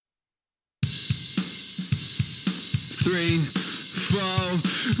3, 4, go!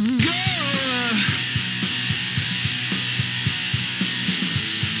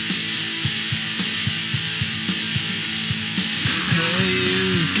 Hey,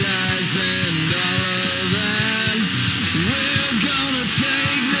 use guys and all of that. We're gonna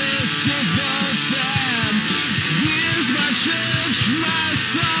take this to full time. Here's my church, my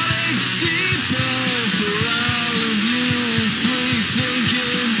sonic steeple for all of you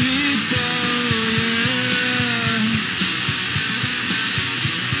free-thinking people. Yeah.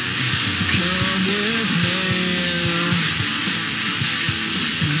 Come with me.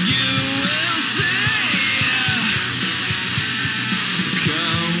 You will see.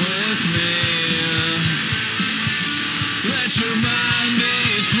 Come with me. Let your mind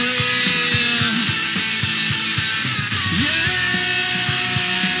be free.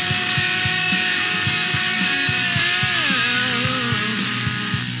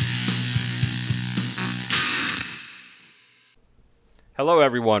 Hello,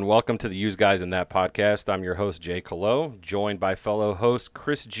 everyone. Welcome to the Use Guys in That podcast. I'm your host, Jay Colo, joined by fellow hosts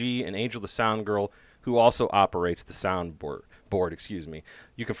Chris G. and Angel the Sound Girl, who also operates the soundboard.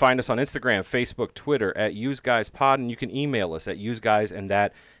 You can find us on Instagram, Facebook, Twitter at UseGuysPod, and you can email us at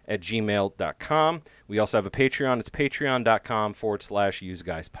useguysandat@gmail.com. We also have a Patreon. It's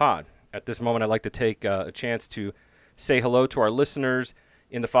patreon.com/UseGuysPod. At this moment, I'd like to take a chance to say hello to our listeners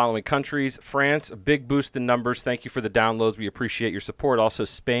in the following countries. France, a big boost in numbers. Thank you for the downloads. We appreciate your support. Also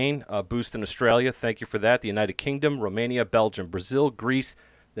Spain, a boost in Australia. Thank you for that. The United Kingdom, Romania, Belgium, Brazil, Greece,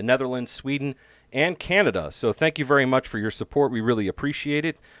 the Netherlands, Sweden, and Canada. So thank you very much for your support. We really appreciate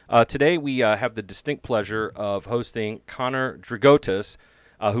it. Today we have the distinct pleasure of hosting Connor Dragotas,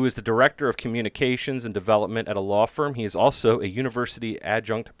 who is the Director of Communications and Development at a law firm. He is also a university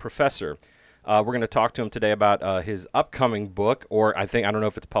adjunct professor. We're going to talk to him today about his upcoming book, or I don't know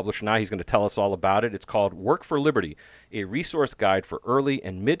if it's published or not. He's going to tell us all about it. It's called Work for Liberty, a resource guide for early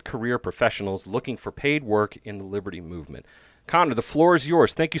and mid-career professionals looking for paid work in the liberty movement. Connor, the floor is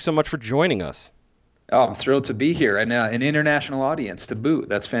yours. Thank you so much for joining us. Oh, I'm thrilled to be here, and an international audience to boot.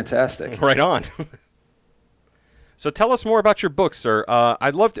 That's fantastic. Right on. So tell us more about your book, sir.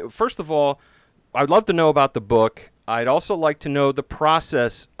 First of all, I'd love to know about the book. I'd also like to know the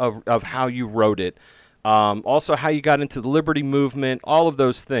process of how you wrote it, also how you got into the liberty movement, all of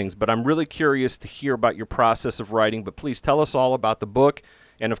those things. But I'm really curious to hear about your process of writing. But please tell us all about the book,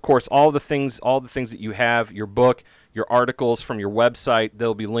 and of course, all the things that you have, your book, your articles from your website.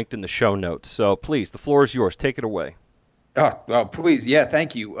 They'll be linked in the show notes. So please, the floor is yours. Take it away. Oh, please. Yeah,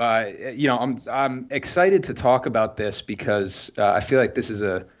 thank you. I'm excited to talk about this because I feel like this is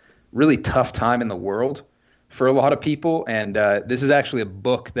a really tough time in the world for a lot of people. And this is actually a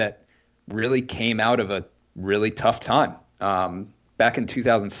book that really came out of a really tough time. Back in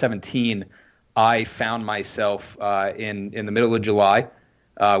 2017, I found myself in the middle of July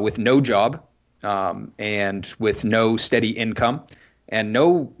with no job and with no steady income and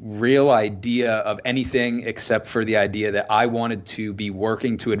no real idea of anything except for the idea that I wanted to be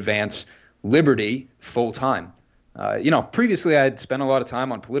working to advance liberty full time. Previously I had spent a lot of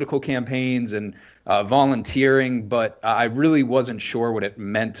time on political campaigns and volunteering, but I really wasn't sure what it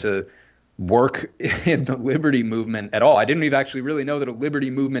meant to work in the liberty movement at all. I didn't even actually really know that a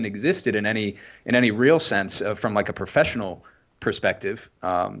liberty movement existed in any real sense from like a professional perspective.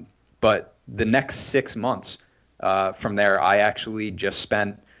 But the next 6 months from there, I actually just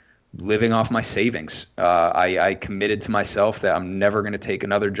spent living off my savings. I committed to myself that I'm never going to take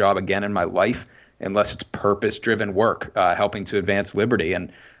another job again in my life unless it's purpose-driven work, helping to advance liberty.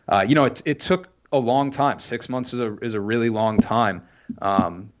 And it took a long time. 6 months is a really long time.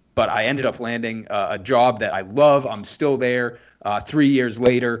 But I ended up landing a job that I love. I'm still there 3 years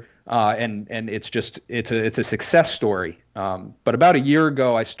later, and it's a success story. But about a year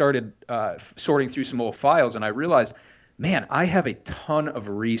ago, I started sorting through some old files, and I realized, man, I have a ton of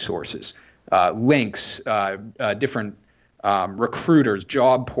resources, links, different recruiters,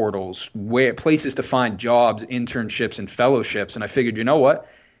 job portals, places to find jobs, internships, and fellowships. And I figured, you know what?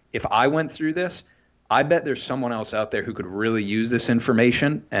 If I went through this, I bet there's someone else out there who could really use this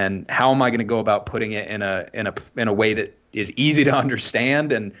information. And how am I going to go about putting it in a way that is easy to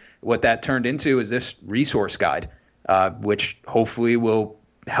understand? And what that turned into is this resource guide, which hopefully will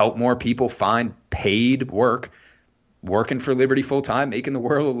help more people find paid work, working for liberty full time, making the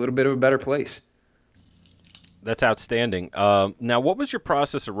world a little bit of a better place. That's outstanding. Now, what was your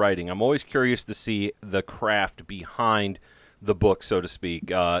process of writing? I'm always curious to see the craft behind the book, so to speak.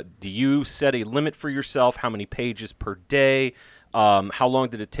 Do you set a limit for yourself? How many pages per day? How long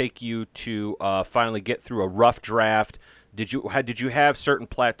did it take you to finally get through a rough draft Did you have certain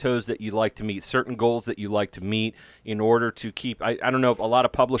plateaus that you like to meet, certain goals that you like to meet in order to keep? I don't know. A lot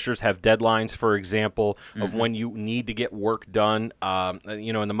of publishers have deadlines, for example, of when you need to get work done.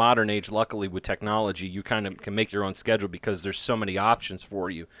 In the modern age, luckily with technology, you kind of can make your own schedule because there's so many options for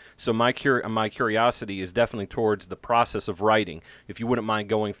you. So my curiosity is definitely towards the process of writing. If you wouldn't mind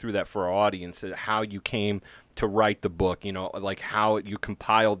going through that for our audience, how you came to write the book, like how you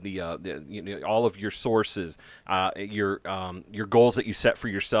compiled the all of your sources, your goals that you set for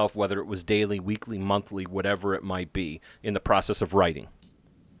yourself, whether it was daily, weekly, monthly, whatever it might be, in the process of writing.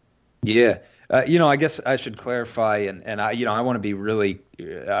 Yeah. I guess I should clarify, and I want to be really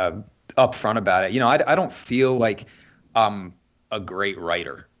upfront about it. I don't feel like I'm a great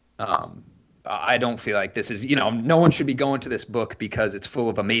writer. I don't feel like this is, no one should be going to this book because it's full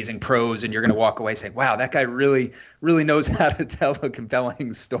of amazing prose and you're going to walk away saying, wow, that guy really, really knows how to tell a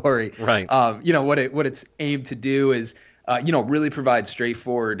compelling story. Right. What it's aimed to do is, really provide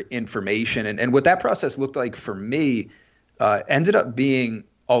straightforward information. And what that process looked like for me ended up being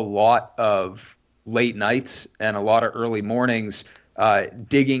a lot of late nights and a lot of early mornings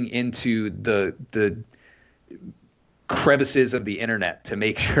digging into the crevices of the internet to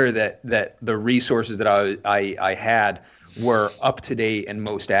make sure that the resources that I had were up to date and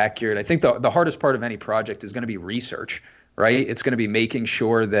most accurate. I think the hardest part of any project is going to be research, right? It's going to be making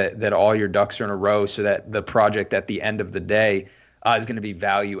sure that all your ducks are in a row so that the project at the end of the day is going to be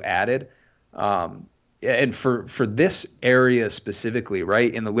value added. And for this area specifically,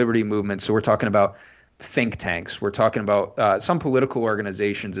 right, in the liberty movement, so we're talking about think tanks, we're talking about some political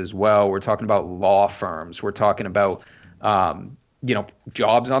organizations as well, we're talking about law firms, we're talking about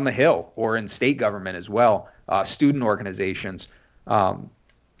jobs on the Hill or in state government as well, student organizations. A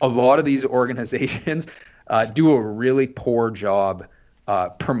lot of these organizations do a really poor job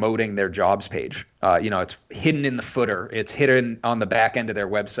promoting their jobs page. It's hidden in the footer. It's hidden on the back end of their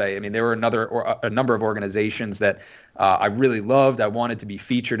website. I mean, there were a number of organizations that I really loved. I wanted to be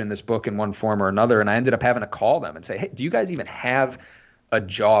featured in this book in one form or another, and I ended up having to call them and say, hey, do you guys even have a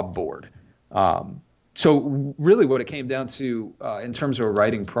job board? So really what it came down to in terms of a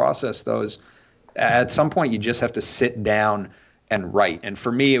writing process, though, is at some point you just have to sit down and write. And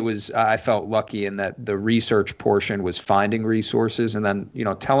for me, it was, I felt lucky in that the research portion was finding resources and then,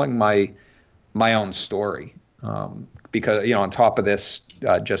 telling my own story. Because, on top of this,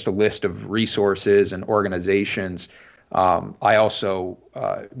 just a list of resources and organizations, I also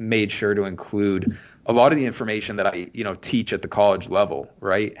made sure to include a lot of the information that I, teach at the college level,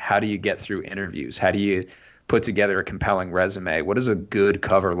 right? How do you get through interviews? How do you put together a compelling resume? What does a good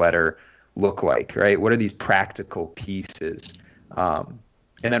cover letter look like, right? What are these practical pieces? And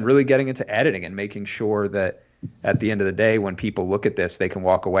then really getting into editing and making sure that at the end of the day, when people look at this, they can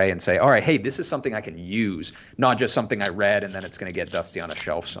walk away and say, all right, hey, this is something I can use, not just something I read and then it's going to get dusty on a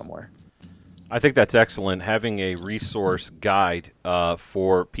shelf somewhere. I think that's excellent. Having a resource guide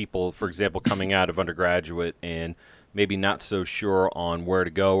for people, for example, coming out of undergraduate and maybe not so sure on where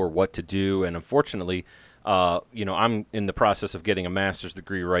to go or what to do. And unfortunately, I'm in the process of getting a master's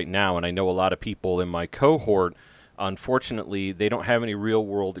degree right now, and I know a lot of people in my cohort, unfortunately, they don't have any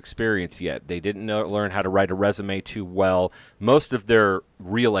real-world experience yet. They didn't learn how to write a resume too well. Most of their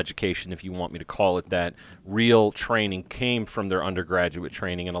real education, if you want me to call it that, real training came from their undergraduate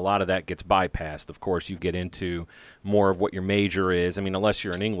training, and a lot of that gets bypassed. Of course, you get into more of what your major is. I mean, unless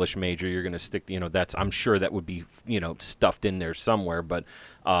you're an English major, you're going to stick, that's, I'm sure that would be, stuffed in there somewhere. But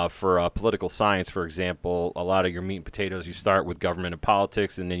for political science, for example, a lot of your meat and potatoes, you start with government and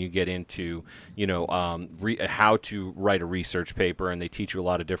politics, and then you get into, how to write a research paper, and they teach you a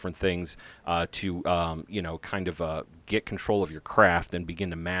lot of different things to, get control of your craft and begin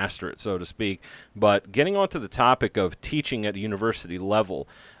to master it, so to speak. But getting onto the topic of teaching at a university level,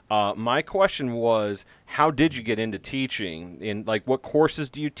 my question was, how did you get into teaching? And what courses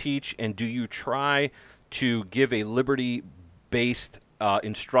do you teach? And do you try to give a liberty-based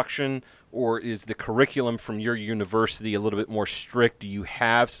instruction, or is the curriculum from your university a little bit more strict? Do you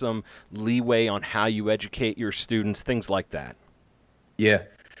have some leeway on how you educate your students, things like that? Yeah.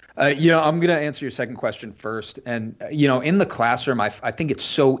 I'm going to answer your second question first. And, in the classroom, I think it's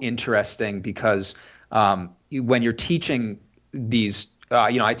so interesting because when you're teaching these,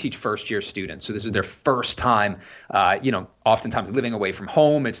 I teach first-year students. So this is their first time, oftentimes living away from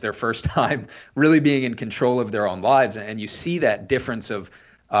home. It's their first time really being in control of their own lives. And you see that difference of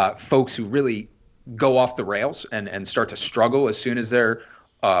folks who really go off the rails and start to struggle as soon as they're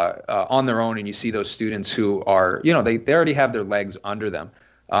on their own. And you see those students who are, they already have their legs under them.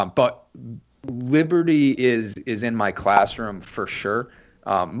 But liberty is in my classroom for sure,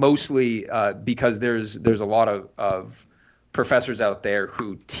 mostly because there's a lot of professors out there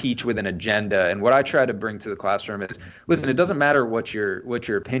who teach with an agenda. And what I try to bring to the classroom is, listen, it doesn't matter what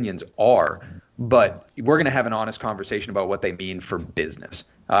your opinions are, but we're going to have an honest conversation about what they mean for business.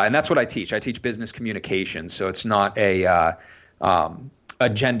 And that's what I teach. I teach business communication. So it's not a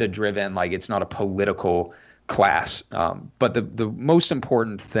agenda driven, like it's not a political class. But the most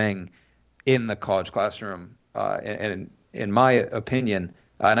important thing in the college classroom, and in my opinion,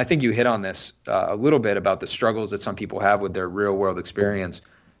 and I think you hit on this a little bit about the struggles that some people have with their real world experience,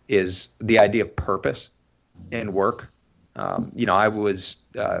 is the idea of purpose in work. I was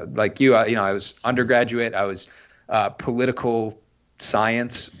like you, I was undergraduate. I was political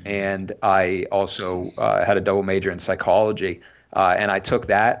science, and I also had a double major in psychology. And I took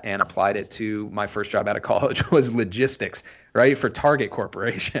that and applied it to my first job out of college was logistics, right, for Target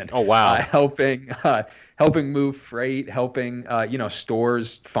Corporation. Oh, wow. Helping move freight, helping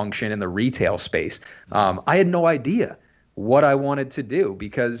stores function in the retail space. I had no idea what I wanted to do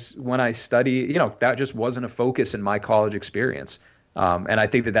because when I studied, that just wasn't a focus in my college experience. And I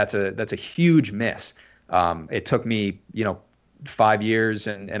think that's a huge miss. It took me 5 years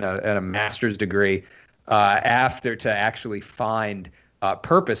and a master's degree after to actually find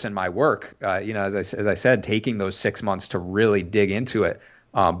purpose in my work. As I said, taking those 6 months to really dig into it.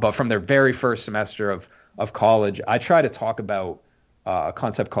 But from their very first semester of college, I try to talk about a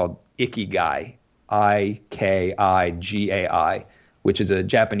concept called Ikigai, Ikigai, which is a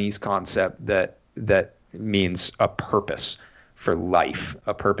Japanese concept that means a purpose for life,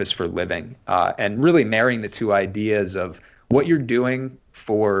 a purpose for living, and really marrying the two ideas of what you're doing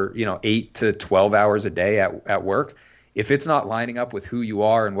for 8 to 12 hours a day at work. If it's not lining up with who you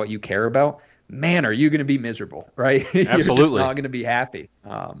are and what you care about, man, are you going to be miserable, right? Absolutely. You're just not going to be happy.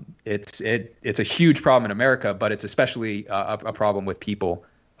 It's a huge problem in America, but it's especially a problem with people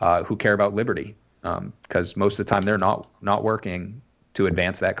who care about liberty, because most of the time they're not working to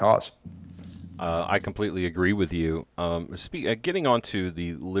advance that cause. I completely agree with you. Getting onto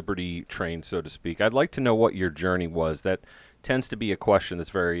the Liberty train, so to speak, I'd like to know what your journey was. That tends to be a question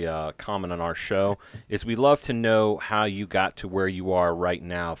that's very common on our show, is we love to know how you got to where you are right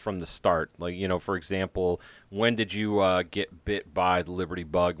now from the start. Like, for example, when did you get bit by the Liberty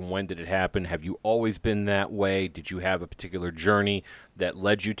bug? When did it happen? Have you always been that way? Did you have a particular journey that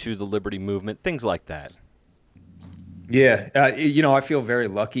led you to the Liberty movement? Things like that. Yeah, I feel very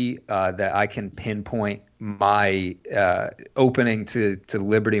lucky that I can pinpoint my opening to the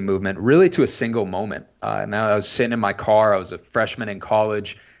Liberty movement really to a single moment. Now I was sitting in my car. I was a freshman in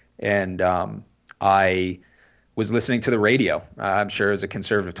college, and I was listening to the radio. I'm sure as a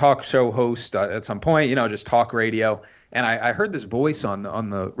conservative talk show host at some point, just talk radio. And I heard this voice on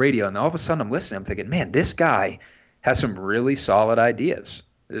the radio, and all of a sudden I'm listening. I'm thinking, man, this guy has some really solid ideas.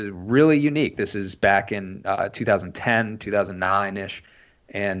 Really unique. This is back in 2010, 2009-ish.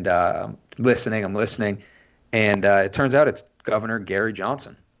 And I'm listening. And it turns out it's Governor Gary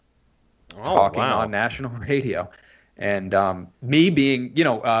Johnson talking on national radio. And me being,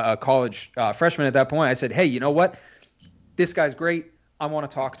 a college freshman at that point, I said, hey, you know what? This guy's great. I want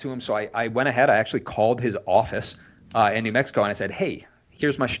to talk to him. So I went ahead. I actually called his office in New Mexico, and I said, hey,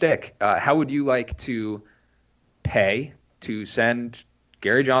 here's my shtick. How would you like to pay to send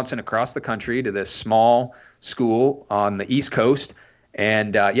Gary Johnson across the country to this small school on the East Coast?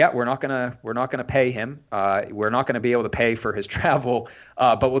 And we're not gonna pay him. We're not gonna be able to pay for his travel,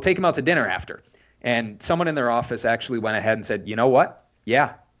 but we'll take him out to dinner after. And someone in their office actually went ahead and said, you know what?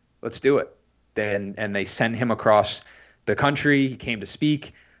 Yeah, let's do it. And they sent him across the country. He came to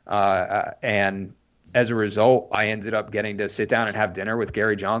speak, and as a result, I ended up getting to sit down and have dinner with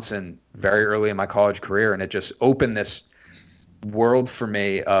Gary Johnson very early in my college career, and it just opened this world for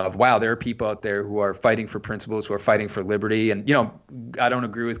me of, wow, there are people out there who are fighting for principles, who are fighting for liberty. And, I don't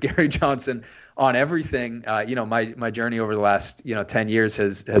agree with Gary Johnson on everything. My journey over the last, 10 years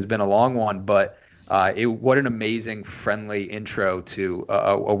has been a long one, but what an amazing, friendly intro to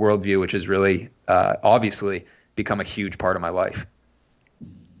a worldview, which has really obviously become a huge part of my life.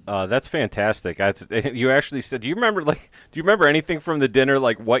 That's fantastic. You actually said, do you remember anything from the dinner,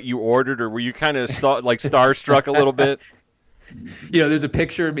 like what you ordered, or were you kind of starstruck a little bit? There's a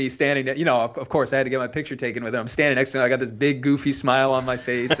picture of me standing there. Of course, I had to get my picture taken with him. I'm standing next to him. I got this big, goofy smile on my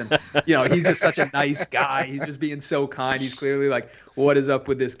face. And, he's just such a nice guy. He's just being so kind. He's clearly like, what is up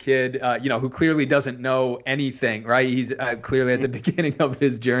with this kid, who clearly doesn't know anything, right? He's clearly at the beginning of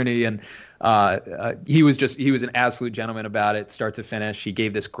his journey. And he was an absolute gentleman about it, start to finish. He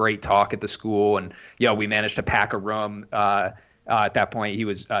gave this great talk at the school. And, we managed to pack a room. At that point, he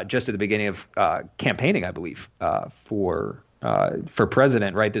was just at the beginning of campaigning, I believe, for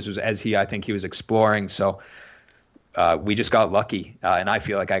president, right? This was I think he was exploring. So we just got lucky, and I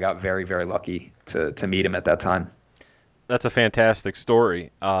feel like I got very, very lucky to meet him at that time. That's a fantastic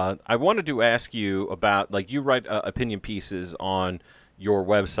story. I wanted to ask you about, like, you write opinion pieces on your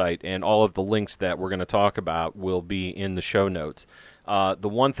website, and all of the links that we're going to talk about will be in the show notes. The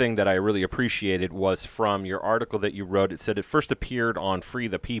one thing that I really appreciated was from your article that you wrote. It said it first appeared on Free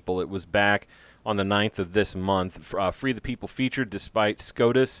the People. It was back on the 9th of this month. Free the People featured despite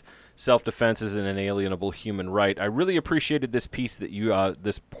SCOTUS. Self-defense is an inalienable human right. I really appreciated this piece that you,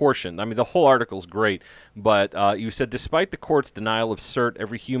 this portion. I mean, the whole article is great, but you said, despite the court's denial of cert,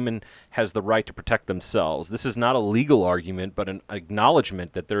 every human has the right to protect themselves. This is not a legal argument, but an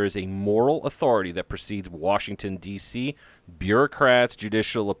acknowledgement that there is a moral authority that precedes Washington, D.C., bureaucrats,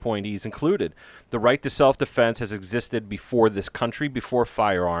 judicial appointees included. The right to self-defense has existed before this country, before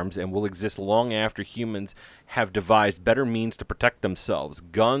firearms, and will exist long after humans have devised better means to protect themselves.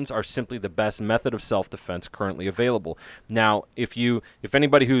 Guns are simply the best method of self-defense currently available. Now, if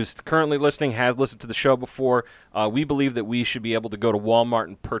anybody who's currently listening has listened to the show before, we believe that we should be able to go to Walmart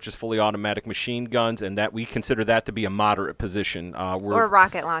and purchase fully automatic machine guns, and that we consider that to be a moderate position. Or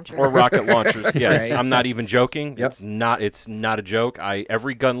rocket launchers. Or rocket launchers. Yes, Right. I'm not even joking. Yep. It's not a joke.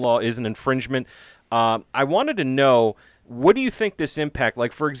 Every gun law is an infringement. I wanted to know, what do you think this impact,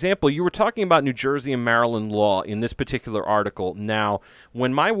 like, for example, you were talking about New Jersey and Maryland law in this particular article. Now,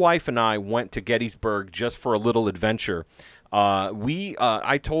 when my wife and I went to Gettysburg just for a little adventure,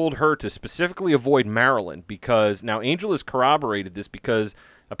 I told her to specifically avoid Maryland because, now Angel has corroborated this, because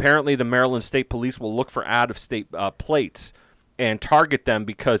apparently the Maryland State Police will look for out-of-state plates and target them,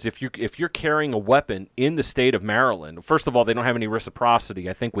 because if you're carrying a weapon in the state of Maryland, first of all, they don't have any reciprocity,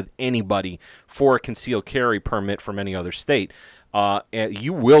 I think, with anybody for a concealed carry permit from any other state.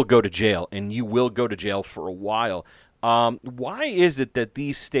 You will go to jail, and you will go to jail for a while. Why is it that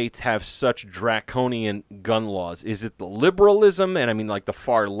these states have such draconian gun laws? Is it the liberalism, and I mean like the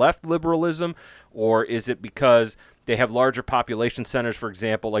far left liberalism, or is it because they have larger population centers, for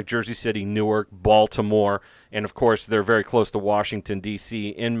example, like Jersey City, Newark, Baltimore, and of course they're very close to Washington, D.C.,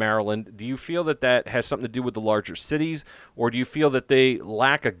 in Maryland? Do you feel that that has something to do with the larger cities, or do you feel that they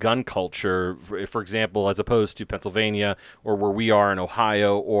lack a gun culture, for example, as opposed to Pennsylvania or where we are in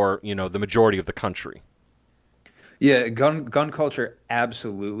Ohio, or, you know, the majority of the country? Yeah, gun culture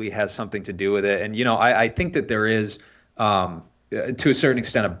absolutely has something to do with it. And, you know, I think that there is, to a certain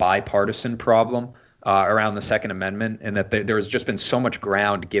extent, a bipartisan problem around the Second Amendment, and that there has just been so much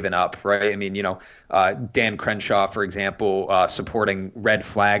ground given up, right? I mean, you know, Dan Crenshaw, for example, supporting red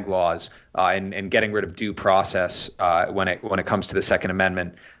flag laws and getting rid of due process when it comes to the Second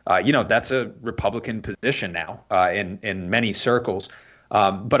Amendment. You know, that's a Republican position now in many circles.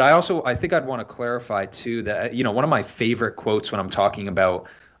 But I think I'd want to clarify too that, you know, one of my favorite quotes when I'm talking about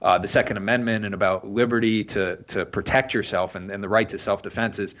the Second Amendment and about liberty to protect yourself and the right to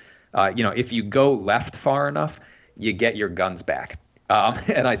self-defense is, you know, if you go left far enough, you get your guns back.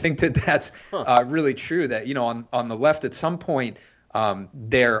 And I think that that's really true, that, you know, on the left at some point,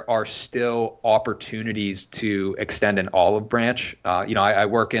 there are still opportunities to extend an olive branch. You know,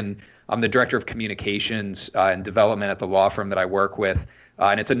 I'm the director of communications and development at the law firm that I work with.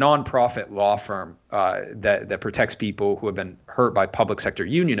 And it's a nonprofit law firm that protects people who have been hurt by public sector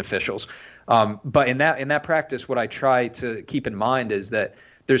union officials. But in that practice, what I try to keep in mind is that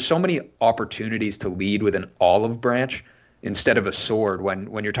there's so many opportunities to lead with an olive branch instead of a sword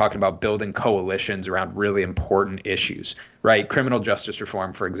when you're talking about building coalitions around really important issues, right? Criminal justice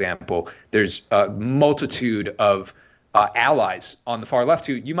reform, for example. There's a multitude of allies on the far left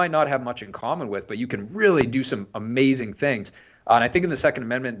who you might not have much in common with, but you can really do some amazing things. And I think in the Second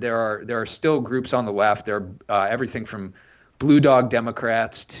Amendment, there are still groups on the left. There are everything from blue dog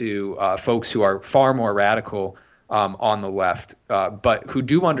Democrats to folks who are far more radical on the left, but who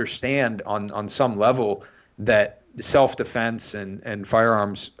do understand on some level that self-defense and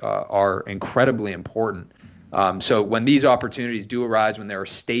firearms are incredibly important. So when these opportunities do arise, when there are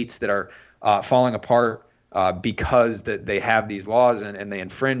states that are falling apart because that they have these laws and they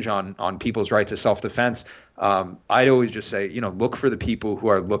infringe on people's right to self-defense, I'd always just say, you know, look for the people who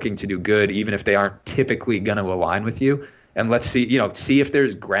are looking to do good, even if they aren't typically going to align with you. And let's see if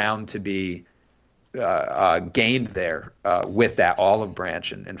there's ground to be gained there with that olive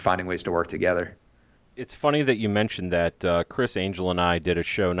branch and finding ways to work together. It's funny that you mentioned that. Chris Angel and I did a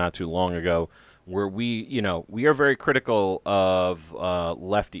show not too long ago where we are very critical of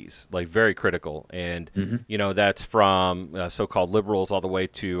lefties, like very critical, and that's from so-called liberals all the way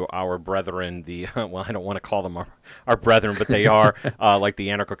to our brethren, the well, I don't want to call them our brethren, but they are like the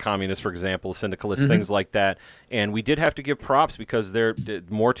anarcho-communists, for example, syndicalists, things like that. And we did have to give props because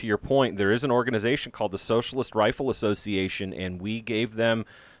more to your point, there is an organization called the Socialist Rifle Association, and we gave them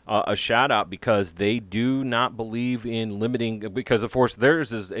a shout out because they do not believe in limiting, because of course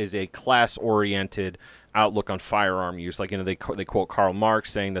theirs is a class oriented outlook on firearm use. Like, they quote Karl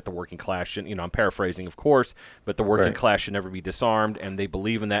Marx saying that the working class should, I'm paraphrasing of course, but the working class should never be disarmed, and they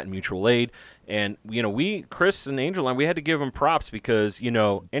believe in that in mutual aid. And we, Chris and Angel, and we had to give them props because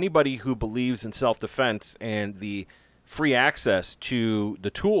anybody who believes in self-defense and the free access to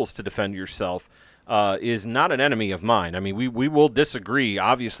the tools to defend yourself is not an enemy of mine. I mean, we will disagree,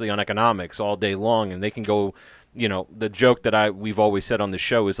 obviously, on economics all day long, and they can go, the joke that we've always said on the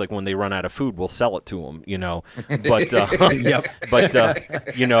show is like when they run out of food, we'll sell it to them, But, Yep. But,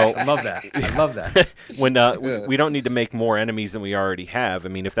 I love that. when we don't need to make more enemies than we already have. I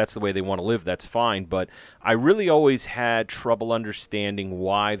mean, if that's the way they want to live, that's fine. But I really always had trouble understanding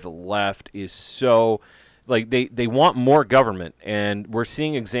why the left is so... Like, they want more government, and we're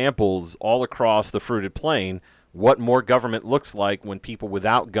seeing examples all across the fruited plain what more government looks like when people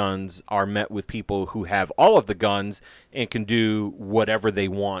without guns are met with people who have all of the guns and can do whatever they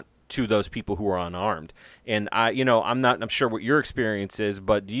want to those people who are unarmed. And I'm sure what your experience is,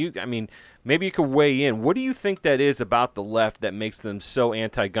 but maybe you could weigh in. What do you think that is about the left that makes them so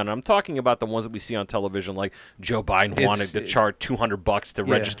anti-gun? I'm talking about the ones that we see on television, like Joe Biden wanted to charge $200 to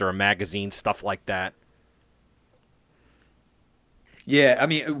register a magazine, stuff like that. Yeah, I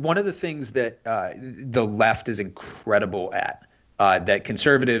mean, one of the things that the left is incredible at, that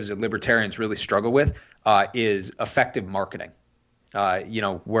conservatives and libertarians really struggle with, is effective marketing.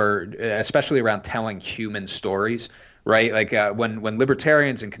 We're especially around telling human stories, right? Like when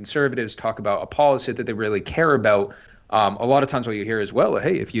libertarians and conservatives talk about a policy that they really care about, a lot of times what you hear is, well,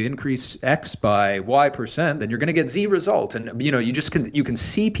 hey, if you increase X by Y%, then you're going to get Z result. And you can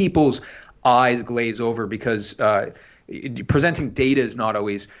see people's eyes glaze over because presenting data is not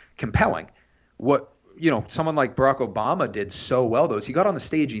always compelling. What someone like Barack Obama did so well, though, is he got on the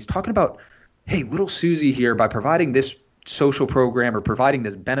stage and he's talking about, hey, little Susie here, by providing this social program or providing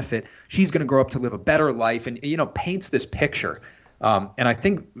this benefit, she's going to grow up to live a better life, and paints this picture. And I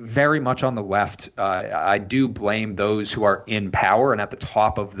think very much on the left, I do blame those who are in power and at the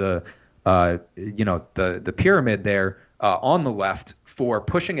top of the pyramid there on the left for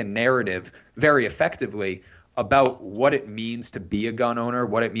pushing a narrative very effectively about what it means to be a gun owner,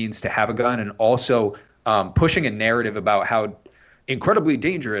 what it means to have a gun, and also pushing a narrative about how incredibly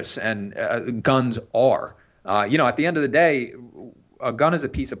dangerous and guns are. At the end of the day, a gun is a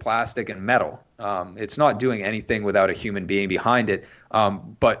piece of plastic and metal. It's not doing anything without a human being behind it.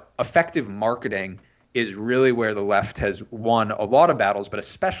 But effective marketing is really where the left has won a lot of battles, but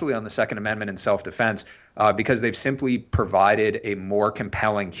especially on the Second Amendment and self-defense, because they've simply provided a more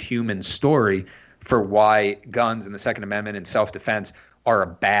compelling human story for why guns and the Second Amendment and self-defense are a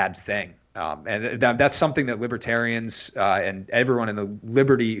bad thing. And that's something that libertarians and everyone in the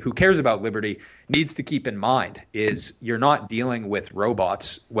liberty who cares about liberty needs to keep in mind, is you're not dealing with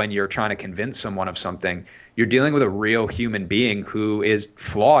robots when you're trying to convince someone of something. You're dealing with a real human being who is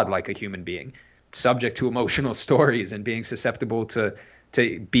flawed like a human being, subject to emotional stories and being susceptible to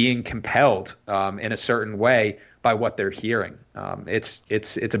being compelled in a certain way by what they're hearing. It's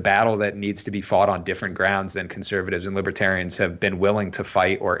a battle that needs to be fought on different grounds than conservatives and libertarians have been willing to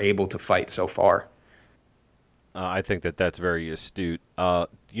fight or able to fight so far. I think that's very astute.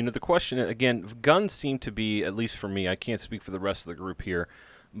 The question, again, guns seem to be, at least for me, I can't speak for the rest of the group here,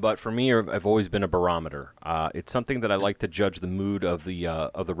 but for me, I've always been a barometer. It's something that I like to judge the mood of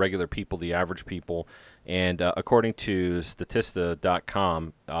the regular people, the average people. And according to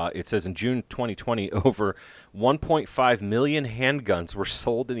Statista.com, it says in June 2020, over 1.5 million handguns were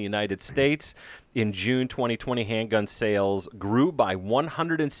sold in the United States. In June 2020, handgun sales grew by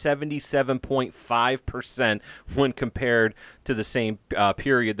 177.5% when compared to the same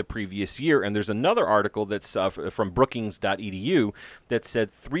period the previous year. And there's another article that's from Brookings.edu that said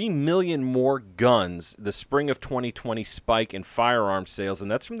 3 million more guns, the spring of 2020 spike in firearm sales,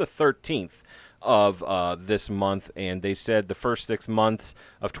 and that's from the 13th of this month, and they said the first 6 months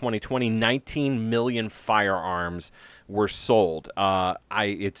of 2020, 19 million firearms were sold.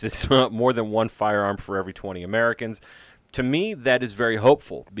 It's more than one firearm for every 20 Americans. To me, that is very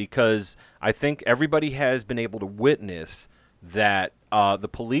hopeful, because I think everybody has been able to witness that the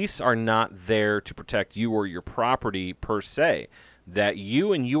police are not there to protect you or your property per se. that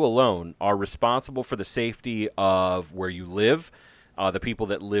you and you alone are responsible for the safety of where you live, the people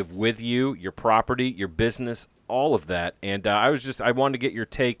that live with you, your property, your business, all of that. And I wanted to get your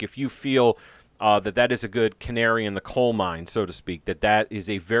take if you feel that is a good canary in the coal mine, so to speak, that is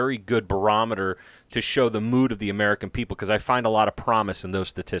a very good barometer to show the mood of the American people, because I find a lot of promise in those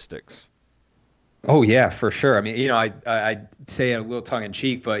statistics. Oh yeah, for sure. I mean, I say it a little tongue in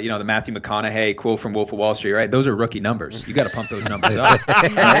cheek, but the Matthew McConaughey quote from Wolf of Wall Street, right? Those are rookie numbers. You got to pump those numbers up.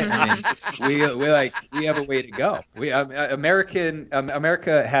 Right? I mean, we have a way to go.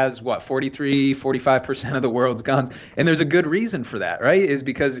 America has what 45% of the world's guns, and there's a good reason for that, right? Is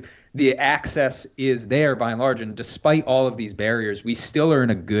because the access is there by and large, and despite all of these barriers, we still are in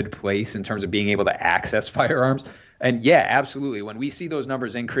a good place in terms of being able to access firearms. And yeah, absolutely. When we see those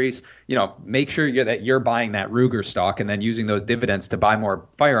numbers increase, make sure that you're buying that Ruger stock and then using those dividends to buy more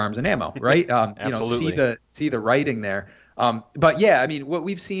firearms and ammo, right? Absolutely. See the writing there. But yeah, I mean, what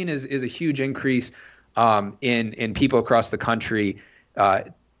we've seen is a huge increase in people across the country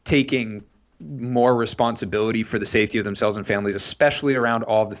taking more responsibility for the safety of themselves and families, especially around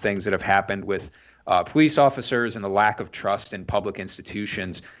all of the things that have happened with police officers and the lack of trust in public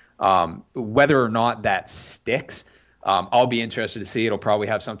institutions. Whether or not that sticks, I'll be interested to see. It'll probably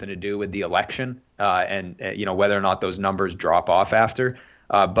have something to do with the election and whether or not those numbers drop off after.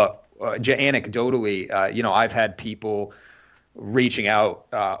 But anecdotally, I've had people reaching out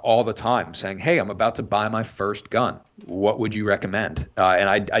all the time saying, hey, I'm about to buy my first gun. What would you recommend?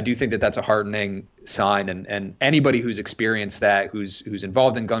 And I do think that that's a heartening sign. And anybody who's experienced that, who's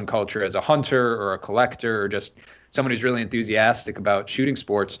involved in gun culture as a hunter or a collector or just someone who's really enthusiastic about shooting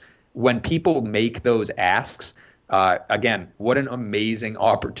sports, when people make those asks, again, what an amazing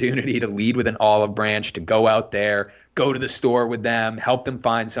opportunity to lead with an olive branch, to go out there, go to the store with them, help them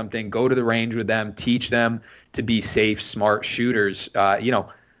find something, go to the range with them, teach them to be safe, smart shooters.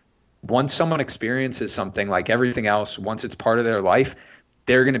 Once someone experiences something, like everything else, once it's part of their life,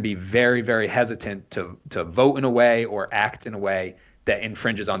 they're going to be very, very hesitant to vote in a way or act in a way that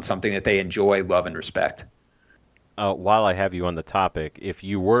infringes on something that they enjoy, love, and respect. While I have you on the topic, if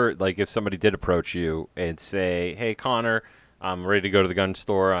somebody did approach you and say, hey, Connor, I'm ready to go to the gun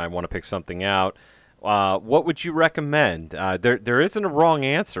store, I want to pick something out, what would you recommend? There isn't a wrong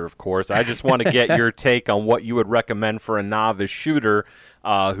answer, of course. I just want to get your take on what you would recommend for a novice shooter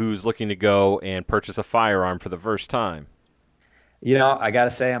who's looking to go and purchase a firearm for the first time. I got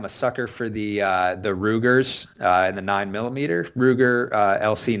to say I'm a sucker for the Rugers and the 9mm. Ruger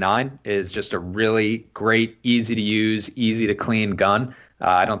LC9 is just a really great, easy to use, easy to clean gun.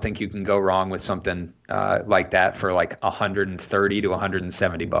 I don't think you can go wrong with something like that for like $130 to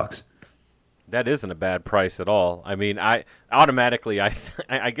 $170. That isn't a bad price at all. I mean, I automatically,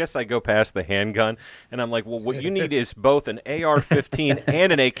 I guess I go past the handgun, and I'm like, well, what you need is both an AR-15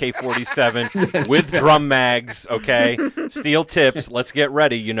 and an AK-47 with drum mags, okay? Steel tips. Let's get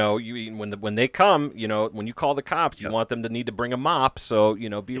ready. When they come, when you call the cops, you want them to need to bring a mop, so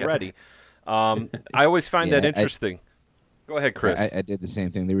be ready. I always find that interesting. Go ahead, Chris. I did the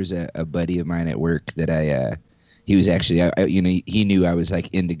same thing. There was a buddy of mine at work that he was actually, he knew I was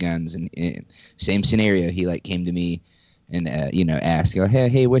like into guns, and same scenario. He like came to me and asked,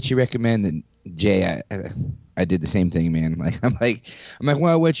 hey, what you recommend? And Jay, I did the same thing, man. Like I'm like,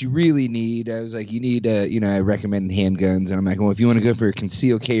 well, what you really need? I was like, you need, I recommend handguns, and I'm like, well, if you want to go for a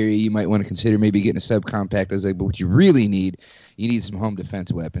concealed carry, you might want to consider maybe getting a subcompact. I was like, but what you really need, you need some home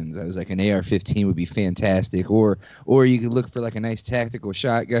defense weapons. I was like, an AR-15 would be fantastic, or you could look for like a nice tactical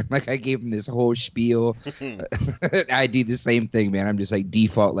shotgun. Like I gave him this whole spiel. I do the same thing, man. I'm just like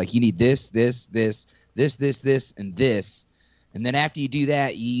default, like you need this, and this. And then after you do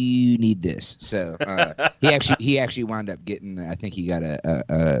that, you need this. So he actually wound up getting, I think he got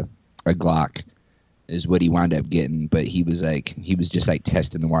a Glock is what he wound up getting. But he was just like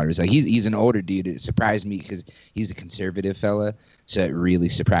testing the waters. Like he's an older dude. It surprised me because he's a conservative fella. So it really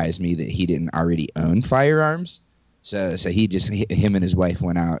surprised me that he didn't already own firearms. So him and his wife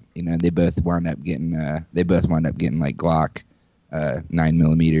went out. They both wound up getting like Glock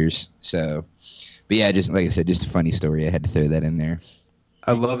 9mm. So. But yeah, just like I said, just a funny story. I had to throw that in there.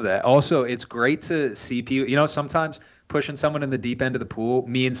 I love that. Also, it's great to see people, sometimes pushing someone in the deep end of the pool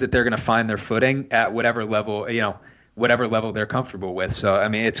means that they're going to find their footing at whatever level they're comfortable with. So, I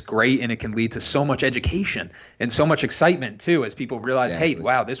mean, it's great, and it can lead to so much education and so much excitement too, as people realize, Hey,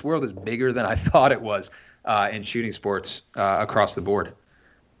 wow, this world is bigger than I thought it was in shooting sports across the board.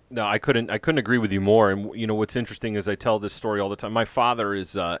 No, I couldn't agree with you more. And what's interesting is I tell this story all the time. My father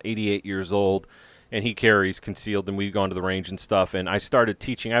is 88 years old. and he carries concealed, and we've gone to the range and stuff. And I started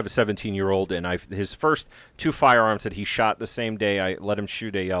teaching. I have a 17-year-old, and his first 2 firearms that he shot the same day, I let him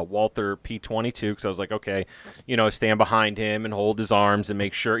shoot a Walther P22 because I was like, okay, stand behind him and hold his arms and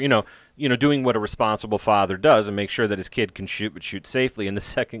make sure, doing what a responsible father does and make sure that his kid can shoot, but shoot safely. And the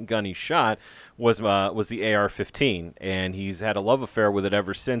second gun he shot was the AR-15, and he's had a love affair with it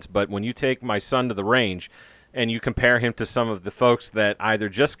ever since. But when you take my son to the range and you compare him to some of the folks that either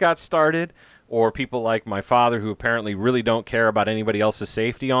just got started or people like my father who apparently really don't care about anybody else's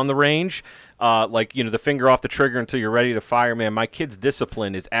safety on the range, the finger off the trigger until you're ready to fire, man, my kid's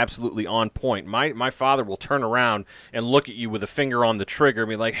discipline is absolutely on point. My father will turn around and look at you with a finger on the trigger and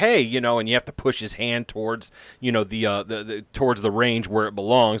be like, hey, and you have to push his hand towards, towards the range where it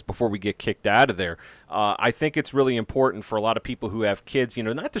belongs before we get kicked out of there. I think it's really important for a lot of people who have kids,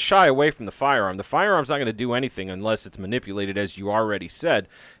 not to shy away from the firearm. The firearm's not going to do anything unless it's manipulated, as you already said.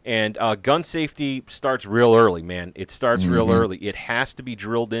 And gun safety starts real early, man. It starts real early. It has to be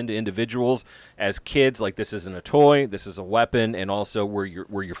drilled into individuals as kids, like this isn't a toy, this is a weapon, and also where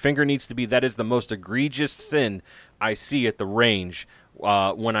your finger needs to be. That is the most egregious sin I see at the range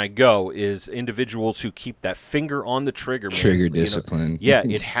when I go, is individuals who keep that finger on the trigger. Man. Trigger discipline.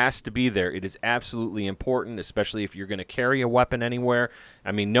 It has to be there. It is absolutely important, especially if you're going to carry a weapon anywhere.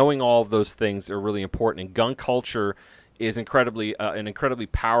 I mean, knowing all of those things are really important. And gun culture is an incredibly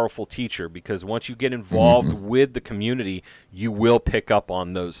powerful teacher, because once you get involved with the community, you will pick up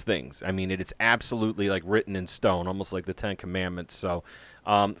on those things. I mean, it is absolutely like written in stone, almost like the Ten Commandments. So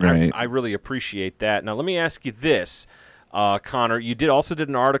Right. I really appreciate that. Now, let me ask you this. Connor, you also did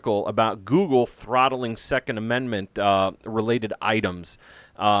an article about Google throttling Second Amendment related items.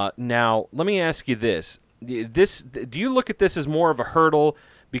 Now, let me ask you this. Do you look at this as more of a hurdle?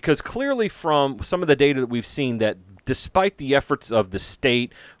 Because clearly from some of the data that we've seen, that despite the efforts of the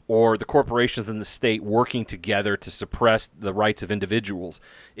state or the corporations in the state working together to suppress the rights of individuals,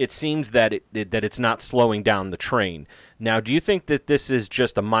 it seems that it's not slowing down the train. Now, do you think that this is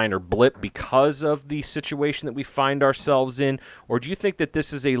just a minor blip because of the situation that we find ourselves in, or do you think that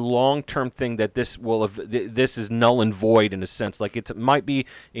this is a long-term thing, that this is null and void in a sense? Like it might be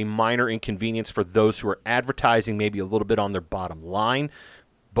a minor inconvenience for those who are advertising maybe a little bit on their bottom line,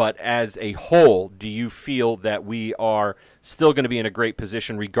 but as a whole, do you feel that we are still going to be in a great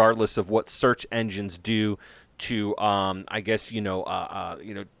position regardless of what search engines do to,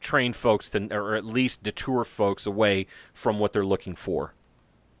 train folks to, or at least deter folks away from what they're looking for?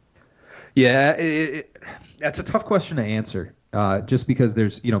 Yeah, that's a tough question to answer. Just because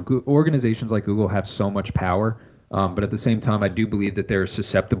there's, organizations like Google have so much power, but at the same time, I do believe that they're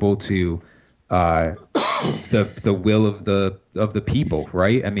susceptible to the will of the people,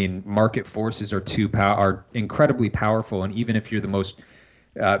 right? I mean, market forces are incredibly powerful, and even if you're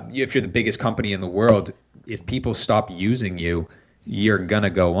if you're the biggest company in the world, if people stop using you, you're gonna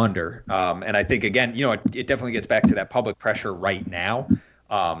go under. And I think again, it definitely gets back to that public pressure right now.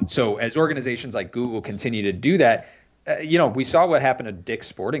 So as organizations like Google continue to do that, we saw what happened to Dick's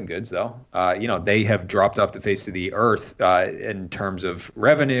Sporting Goods, though. They have dropped off the face of the earth in terms of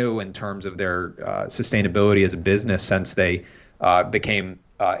revenue, in terms of their sustainability as a business since they became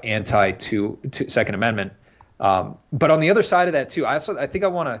anti to Second Amendment. But on the other side of that, too, I think I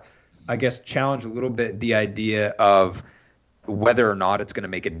want to, challenge a little bit the idea of whether or not it's going to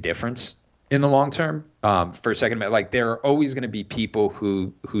make a difference in the long term for Second Amendment. Like, there are always going to be people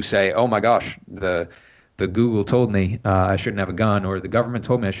who say, oh, my gosh, the Google told me I shouldn't have a gun, or the government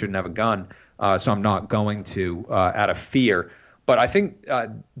told me I shouldn't have a gun, so I'm not going to out of fear. But I think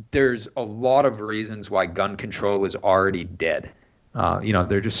there's a lot of reasons why gun control is already dead. There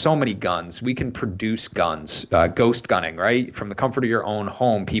are just so many guns. We can produce guns, ghost gunning, right? From the comfort of your own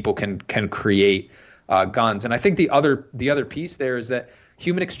home, people can create guns. And I think the other piece there is that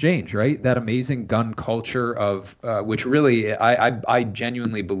human exchange, right? That amazing gun culture of which really I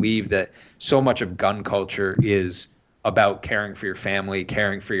genuinely believe that so much of gun culture is about caring for your family,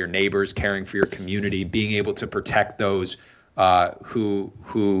 caring for your neighbors, caring for your community, being able to protect those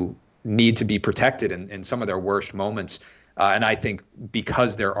who need to be protected in some of their worst moments. And I think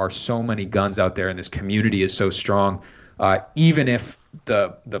because there are so many guns out there and this community is so strong, even if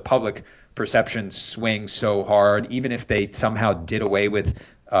the public perception swings so hard, even if they somehow did away with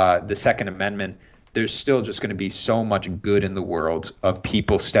the Second Amendment, there's still just going to be so much good in the world of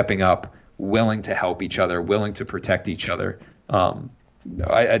people stepping up, willing to help each other, willing to protect each other. I'm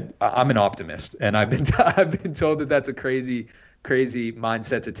an optimist, and I've been told that that's a crazy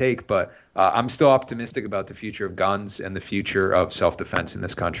mindset to take, but I'm still optimistic about the future of guns and the future of self-defense in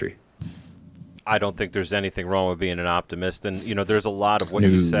this country. I don't think there's anything wrong with being an optimist, and there's a lot of what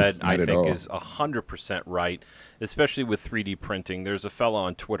you No, said I not at think all. is 100% right, especially with 3D printing. There's a fellow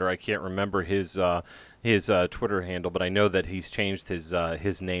on Twitter, I can't remember his Twitter handle, but I know that he's changed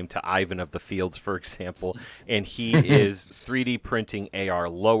his name to Ivan of the Fields, for example, and he is 3D printing AR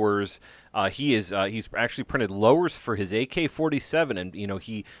lowers. He's actually printed lowers for his AK-47, and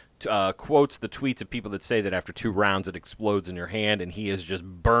he quotes the tweets of people that say that after 2 rounds it explodes in your hand, and he is just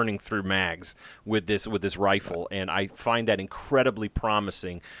burning through mags with this rifle. And I find that incredibly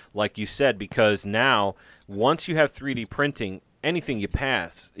promising, like you said, because now once you have 3D printing, anything you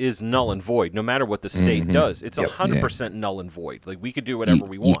pass is null and void, no matter what the state does. It's 100% null and void. Like, we could do whatever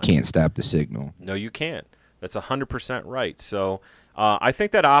we want. You can't stop the signal. No, you can't. That's 100% right. So I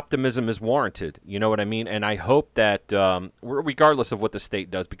think that optimism is warranted. You know what I mean? And I hope that, regardless of what the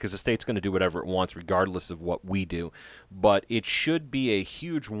state does, because the state's going to do whatever it wants, regardless of what we do, but it should be a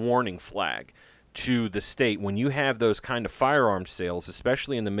huge warning flag to the state when you have those kind of firearms sales,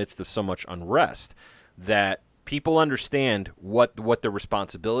 especially in the midst of so much unrest, that people understand what their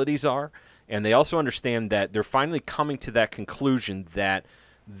responsibilities are, and they also understand that they're finally coming to that conclusion that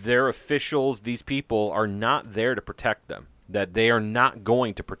their officials, these people, are not there to protect them, that they are not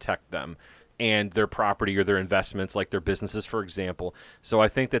going to protect them and their property or their investments, like their businesses, for example. So I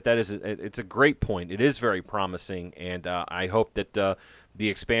think that it's a great point. It is very promising, and I hope that the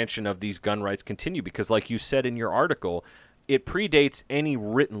expansion of these gun rights continue, because like you said in your article, it predates any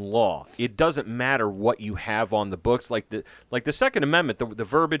written law. It doesn't matter what you have on the books, like the Second Amendment, the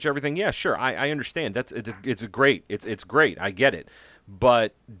verbiage, everything. Yeah, sure, I understand. It's great. I get it.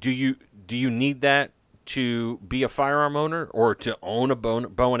 But do you need that to be a firearm owner, or to own a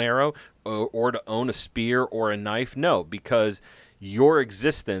bow and arrow, or to own a spear or a knife? No, because your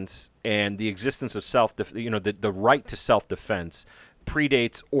existence and the existence of the right to self-defense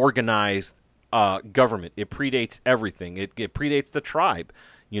predates organized government. It predates everything. It predates the tribe.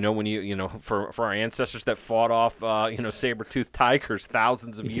 When for our ancestors that fought off saber-toothed tigers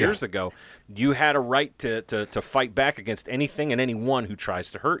thousands of years ago, you had a right to fight back against anything and anyone who tries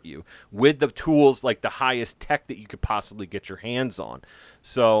to hurt you with the tools, like the highest tech that you could possibly get your hands on.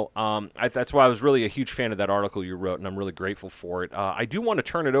 So that's why I was really a huge fan of that article you wrote, and I'm really grateful for it. I do want to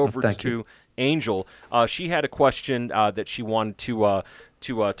turn it over to Angel. She had a question that she wanted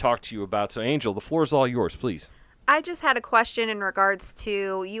to talk to you about. So Angel, the floor is all yours, please. I just had a question in regards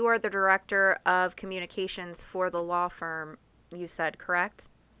to, you are the director of communications for the law firm, you said, correct?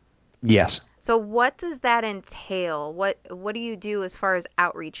 Yes. So what does that entail? What do you do as far as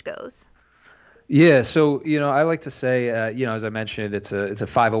outreach goes? Yeah, so I like to say, as I mentioned, it's a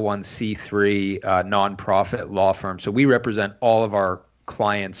 501c3 nonprofit law firm. So we represent all of our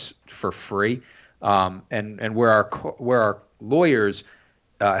clients for free, and where our lawyers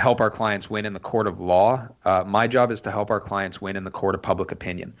help our clients win in the court of law, my job is to help our clients win in the court of public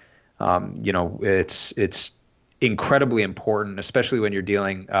opinion. It's incredibly important, especially when you're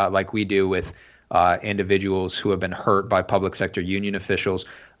dealing like we do with individuals who have been hurt by public sector union officials.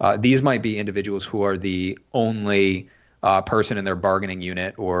 These might be individuals who are the only person in their bargaining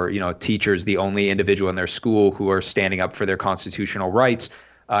unit, or teachers, the only individual in their school who are standing up for their constitutional rights.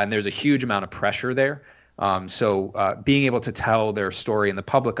 And there's a huge amount of pressure there. So being able to tell their story in the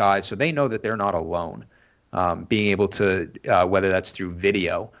public eye, so they know that they're not alone. Being able to, whether that's through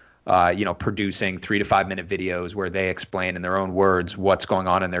video, producing 3 to 5 minute videos where they explain in their own words what's going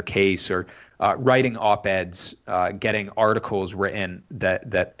on in their case, or writing op-eds, getting articles written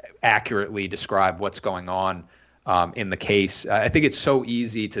that accurately describe what's going on in the case. I think it's so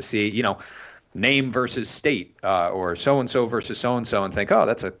easy to see, name versus state, or so-and-so versus so-and-so, and think, oh,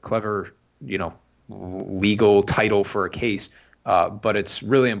 that's a clever, legal title for a case. But it's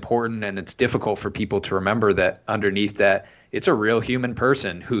really important, and it's difficult for people to remember that underneath that, it's a real human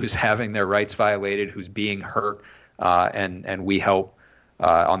person who's having their rights violated, who's being hurt, and we help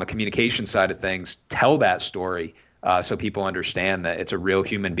on the communication side of things tell that story, so people understand that it's a real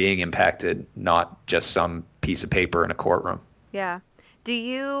human being impacted, not just some piece of paper in a courtroom. Yeah. Do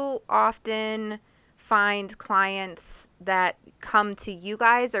you often find clients that come to you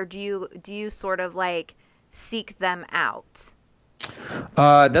guys, or do you sort of like seek them out?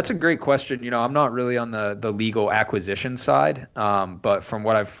 That's a great question. I'm not really on the legal acquisition side, but from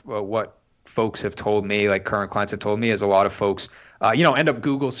what folks have told me, like current clients have told me, is a lot of folks, end up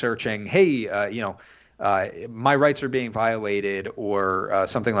Google searching, hey, my rights are being violated, or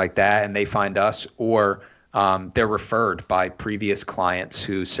something like that, and they find us, or they're referred by previous clients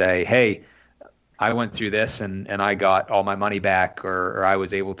who say, hey, I went through this and I got all my money back, or I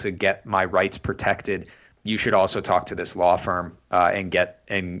was able to get my rights protected you should also talk to this law firm and get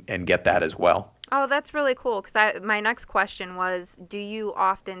that as well. Oh, that's really cool. Because my next question was, do you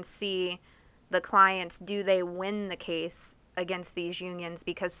often see the clients, do they win the case against these unions?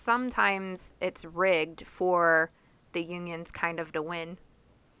 Because sometimes it's rigged for the unions kind of to win.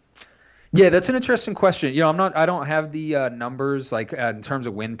 Yeah, that's an interesting question. I don't have the numbers like in terms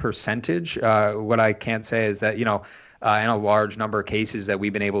of win percentage. What I can say is that, in a large number of cases that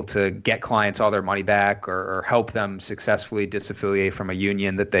we've been able to get clients all their money back or help them successfully disaffiliate from a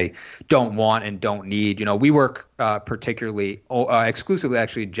union that they don't want and don't need. We work particularly exclusively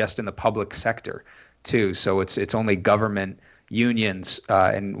actually just in the public sector too. So it's only government unions,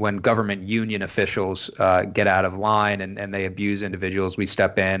 and when government union officials get out of line and they abuse individuals, we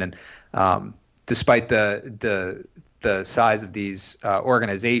step in. And despite the size of these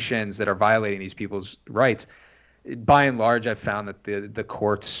organizations that are violating these people's rights, by and large, I've found that the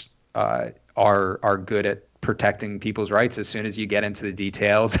courts are good at protecting people's rights as soon as you get into the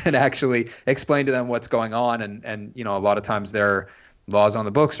details and actually explain to them what's going on. And a lot of times there are laws on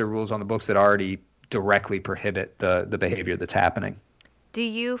the books or rules on the books that already directly prohibit the behavior that's happening. Do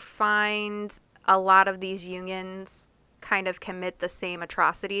you find a lot of these unions kind of commit the same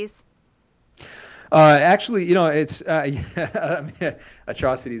atrocities? Actually, it's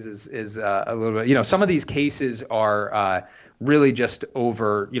atrocities is a little bit. Some of these cases are really just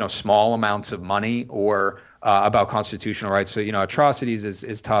over small amounts of money or about constitutional rights. So atrocities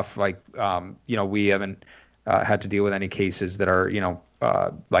is tough. Like we haven't had to deal with any cases that are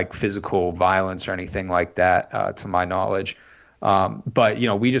like physical violence or anything like that to my knowledge. But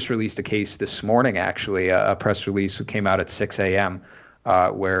we just released a case this morning. Actually, a press release came out at 6 a.m.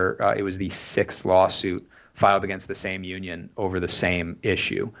 Where it was the sixth lawsuit filed against the same union over the same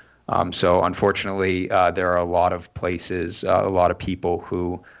issue. So unfortunately, there are a lot of places, a lot of people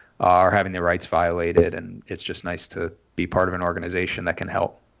who are having their rights violated, and it's just nice to be part of an organization that can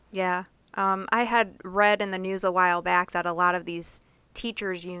help. Yeah. I had read in the news a while back that a lot of these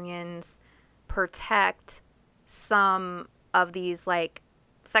teachers' unions protect some of these like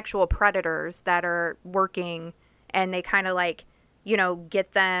sexual predators that are working, and they kind of like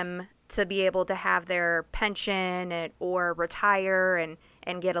get them to be able to have their pension or retire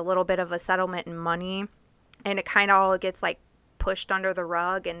and get a little bit of a settlement in money. And it kind of all gets like pushed under the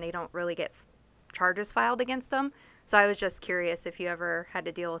rug and they don't really get charges filed against them. So I was just curious if you ever had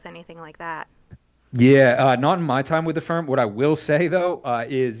to deal with anything like that. Yeah, not in my time with the firm. What I will say, though,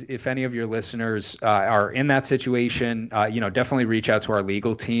 is if any of your listeners are in that situation, definitely reach out to our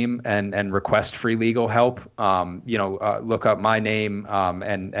legal team and request free legal help. Look up my name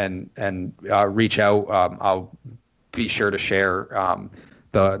and reach out. I'll be sure to share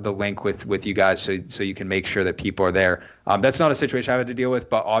the link with you guys so you can make sure that people are there. That's not a situation I've had to deal with,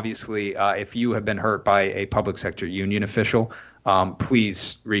 but obviously, if you have been hurt by a public sector union official,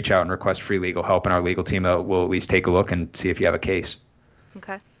 please reach out and request free legal help, and our legal team will at least take a look and see if you have a case.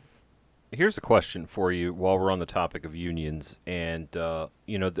 Okay. Here's a question for you while we're on the topic of unions, and I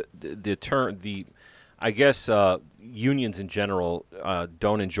guess unions in general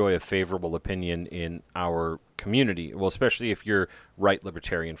don't enjoy a favorable opinion in our community. Well, especially if you're right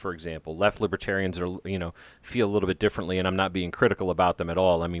libertarian, for example. Left libertarians are feel a little bit differently, and I'm not being critical about them at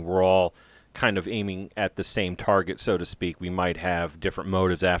all. I mean, we're all kind of aiming at the same target, so to speak. We might have different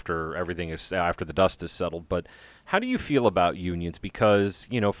motives after the dust is settled. But how do you feel about unions? Because,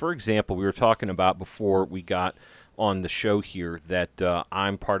 for example, we were talking about before we got on the show here that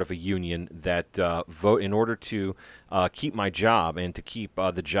I'm part of a union that vote in order to keep my job and to keep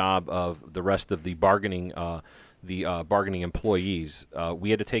the job of the rest of the bargaining employees.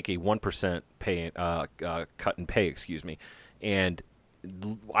 We had to take a 1% pay cut in pay, and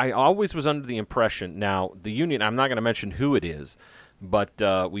I always was under the impression, now the union, I'm not going to mention who it is, but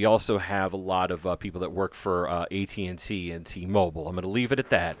we also have a lot of people that work for AT&T and T-Mobile. I'm going to leave it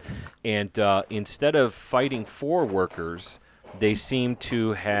at that. And instead of fighting for workers, they seem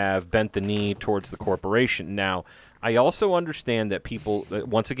to have bent the knee towards the corporation. Now, I also understand that people,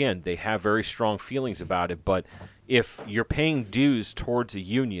 once again, they have very strong feelings about it, but if you're paying dues towards a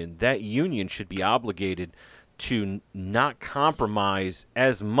union, that union should be obligated to not compromise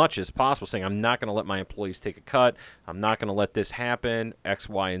as much as possible, saying, I'm not going to let my employees take a cut, I'm not going to let this happen, X,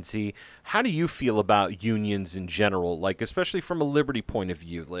 Y, and Z. How do you feel about unions in general, like especially from a liberty point of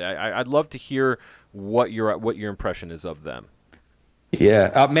view? I'd love to hear what your impression is of them.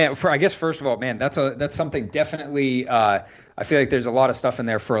 Yeah, man. I guess first of all, man, that's something definitely. I feel like there's a lot of stuff in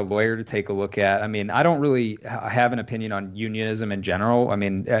there for a lawyer to take a look at. I mean, I don't really have an opinion on unionism in general. I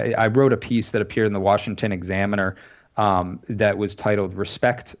mean, I wrote a piece that appeared in the Washington Examiner that was titled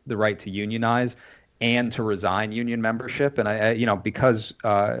 "Respect the Right to Unionize." and to resign union membership. And because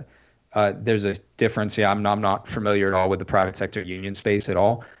there's a difference. Yeah, I'm not familiar at all with the private sector union space at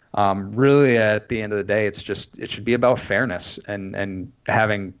all. Really, at the end of the day, it should be about fairness and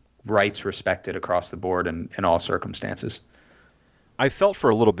having rights respected across the board in all circumstances. I felt for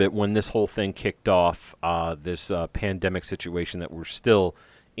a little bit when this whole thing kicked off, this pandemic situation that we're still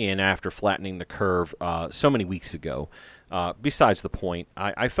in after flattening the curve so many weeks ago. Besides the point,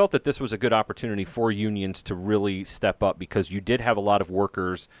 I felt that this was a good opportunity for unions to really step up, because you did have a lot of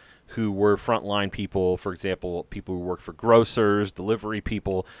workers who were frontline people, for example, people who work for grocers, delivery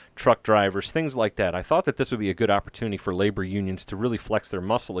people, truck drivers, things like that. I thought that this would be a good opportunity for labor unions to really flex their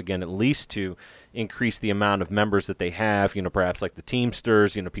muscle again, at least to increase the amount of members that they have, perhaps like the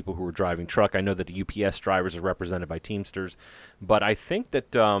Teamsters, people who are driving truck. I know that the UPS drivers are represented by Teamsters, but I think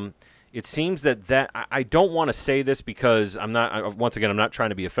that it seems that I don't want to say this because I'm not trying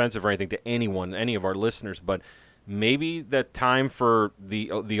to be offensive or anything to anyone, any of our listeners, but maybe the time for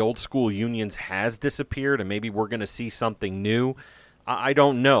the old school unions has disappeared, and maybe we're going to see something new. I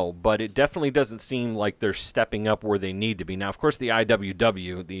don't know, but it definitely doesn't seem like they're stepping up where they need to be. Now, of course, the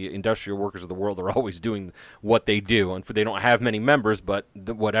IWW, the Industrial Workers of the World, are always doing what they do, and they don't have many members, but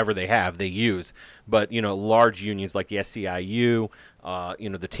whatever they have, they use. But large unions like the SEIU,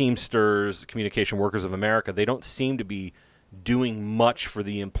 the Teamsters, Communication Workers of America, they don't seem to be doing much for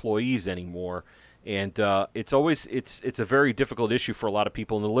the employees anymore. And it's a very difficult issue for a lot of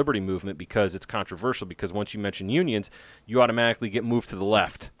people in the liberty movement, because it's controversial, because once you mention unions, you automatically get moved to the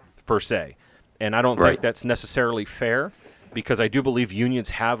left, per se. And I don't think that's necessarily fair, because I do believe unions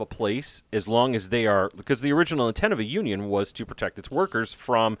have a place as long as they are, because the original intent of a union was to protect its workers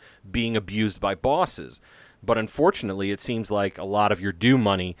from being abused by bosses. But unfortunately, it seems like a lot of your due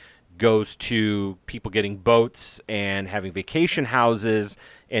money goes to people getting boats and having vacation houses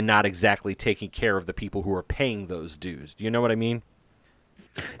and not exactly taking care of the people who are paying those dues. Do you know what I mean?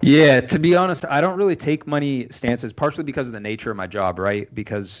 Yeah, to be honest, I don't really take money stances, partially because of the nature of my job, right?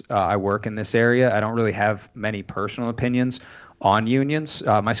 Because I work in this area. I don't really have many personal opinions on unions.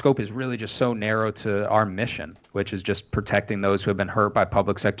 My scope is really just so narrow to our mission, which is just protecting those who have been hurt by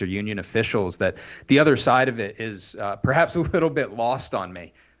public sector union officials, that the other side of it is perhaps a little bit lost on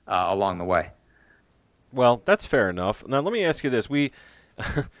me along the way. Well, that's fair enough. Now, let me ask you this.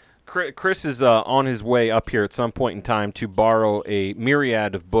 Chris is on his way up here at some point in time to borrow a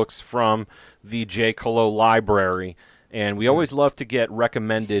myriad of books from the J. Colo Library, and we always love to get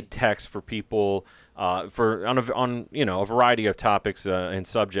recommended texts for people on a variety of topics and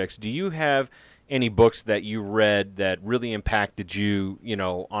subjects. Do you have any books that you read that really impacted you,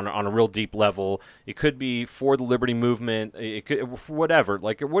 on a real deep level? It could be for the liberty movement, it could for whatever.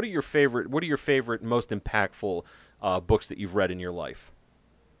 Like, what are your favorite, most impactful books that you've read in your life?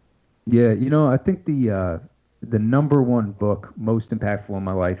 Yeah, I think the number one book most impactful in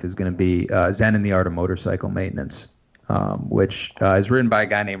my life is going to be Zen and the Art of Motorcycle Maintenance, which is written by a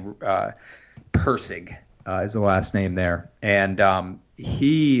guy named Persig, is the last name there. And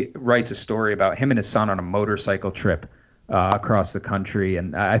he writes a story about him and his son on a motorcycle trip across the country.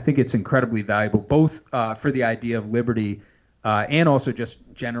 And I think it's incredibly valuable, both for the idea of liberty and also just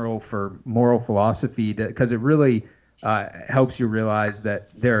general for moral philosophy, because it really helps you realize that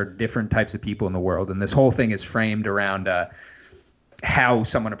there are different types of people in the world. And this whole thing is framed around how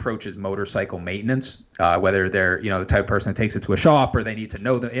someone approaches motorcycle maintenance, whether they're, the type of person that takes it to a shop, or they need to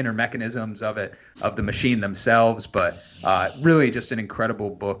know the inner mechanisms of the machine themselves. But really just an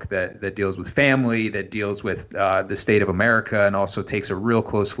incredible book that deals with family, that deals with the state of America, and also takes a real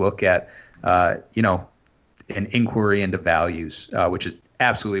close look at, an inquiry into values, which is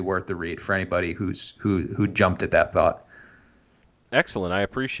absolutely worth the read for anybody who jumped at that thought. Excellent. I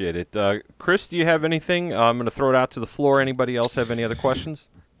appreciate it. Chris, do you have anything? I'm going to throw it out to the floor. Anybody else have any other questions?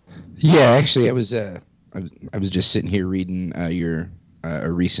 Yeah, actually, I was just sitting here reading your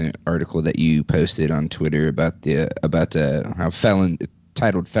a recent article that you posted on Twitter about how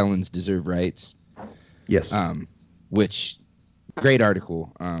titled "Felons Deserve Rights." Yes. Which great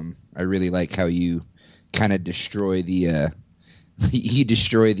article. I really like how you kind of destroy the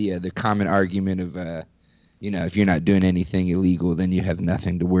common argument of if you're not doing anything illegal, then you have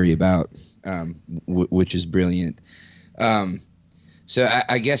nothing to worry about, which is brilliant. So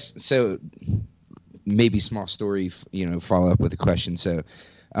I guess, so maybe small story, follow up with a question. So,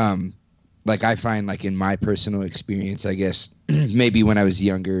 I find, in my personal experience, I guess, maybe when I was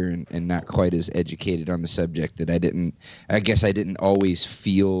younger and not quite as educated on the subject, that I didn't always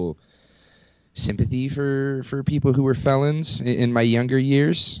feel sympathy for people who were felons in my younger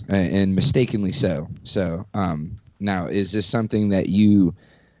years, and mistakenly so. So now, is this something that you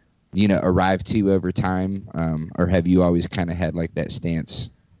arrived to over time, or have you always kind of had like that stance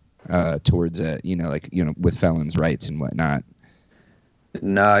towards with felons' rights and whatnot?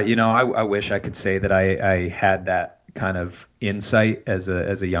 No, I wish I could say that I had that kind of insight as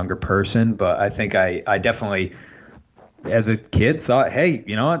a younger person, but I think I definitely, as a kid, thought, hey,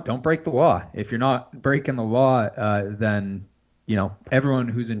 you know what? Don't break the law. If you're not breaking the law, then everyone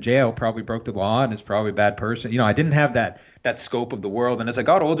who's in jail probably broke the law and is probably a bad person. I didn't have that scope of the world, and as I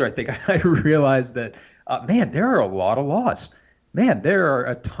got older, I think I realized that, man, there are a lot of laws. Man, there are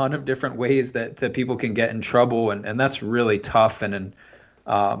a ton of different ways that people can get in trouble, and that's really tough. And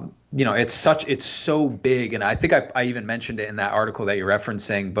it's so big, and I think I even mentioned it in that article that you're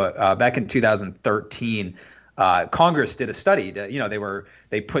referencing. But back in 2013, Congress did a study.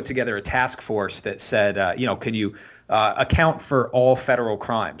 They put together a task force that said, can you account for all federal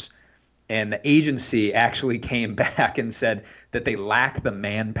crimes? And the agency actually came back and said that they lack the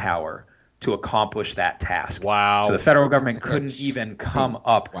manpower to accomplish that task. Wow. So the federal government couldn't even come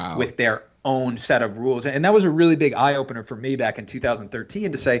up Wow. with their own set of rules. And that was a really big eye-opener for me back in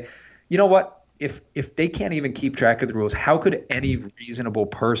 2013 to say, you know what? If they can't even keep track of the rules, how could any reasonable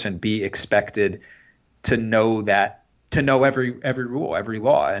person be expected to know every rule, every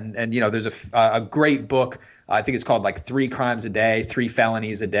law? And there's a great book. I think it's called like 3 Crimes a Day, 3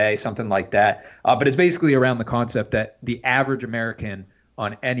 Felonies a Day, something like that. But it's basically around the concept that the average American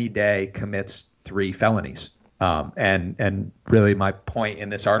on any day commits 3 felonies. And really my point in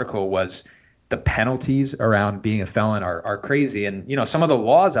this article was the penalties around being a felon are crazy. And, some of the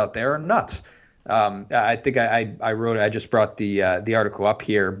laws out there are nuts. I think I wrote it. I just brought the article up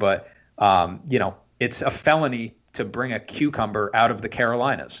here, but, it's a felony to bring a cucumber out of the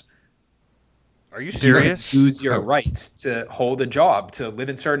Carolinas. Are you serious? Lose your rights to hold a job, to live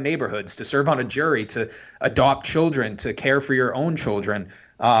in certain neighborhoods, to serve on a jury, to adopt children, to care for your own children.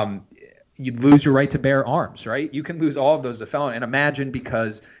 You'd lose your right to bear arms, right? You can lose all of those as a felon. And imagine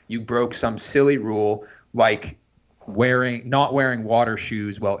because you broke some silly rule like not wearing water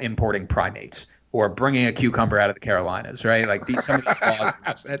shoes while importing primates, or bringing a cucumber out of the Carolinas, right? Like some of these laws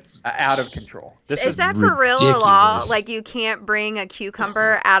are just out of control. Is that for real a law? ridiculous. Like you can't bring a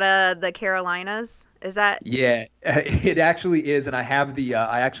cucumber out of the Carolinas? Is that? Yeah, it actually is, and I have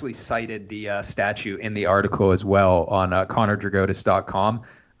I actually cited the statute in the article as well on ConnorDragotis.com.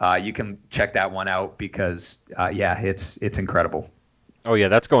 You can check that one out because it's incredible. Oh yeah,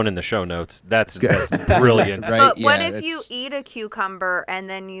 that's going in the show notes. That's good. brilliant. Right. But what yeah, if you that's- eat a cucumber and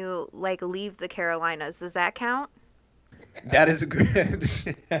then you leave the Carolinas? Does that count? That is a good.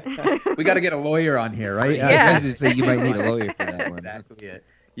 We got to get a lawyer on here, right? Yeah. I was just saying you might need a lawyer for that one. Exactly it.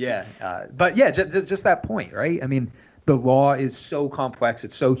 Yeah, but yeah, just that point, right? I mean, the law is so complex;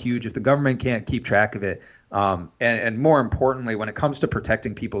 it's so huge. If the government can't keep track of it, and more importantly, when it comes to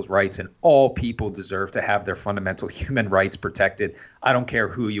protecting people's rights, and all people deserve to have their fundamental human rights protected. I don't care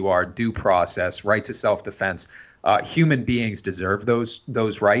who you are, due process, right to self-defense. Human beings deserve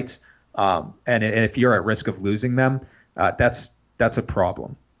those rights, and if you're at risk of losing them, that's a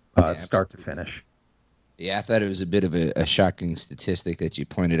problem, start to finish. Yeah, I thought it was a bit of a shocking statistic that you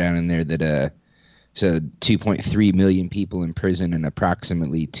pointed out in there that so 2.3 million people in prison and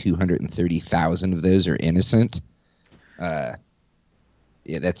approximately 230,000 of those are innocent. Yeah,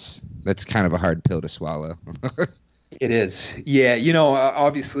 that's kind of a hard pill to swallow. It is. Yeah.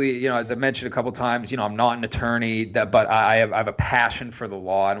 Obviously, as I mentioned a couple times, I'm not an attorney, but I have a passion for the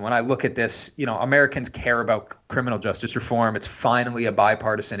law. And when I look at this, Americans care about criminal justice reform. It's finally a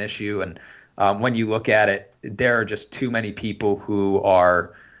bipartisan issue. And when you look at it, there are just too many people who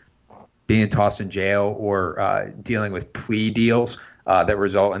are being tossed in jail or dealing with plea deals that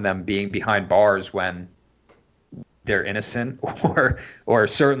result in them being behind bars when they're innocent, or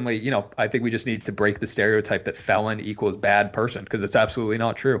certainly, I think we just need to break the stereotype that felon equals bad person, because it's absolutely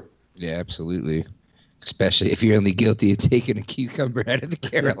not true. Yeah, absolutely. Especially if you're only guilty of taking a cucumber out of the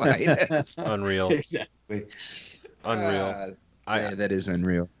Carolinas. Unreal. Exactly. Unreal. Yeah, that is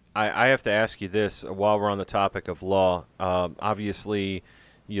unreal. I have to ask you this while we're on the topic of law. Obviously,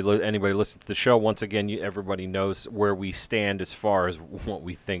 anybody listen to the show, once again, everybody knows where we stand as far as what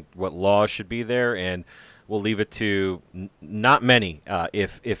we think, what laws should be there, and we'll leave it to not many,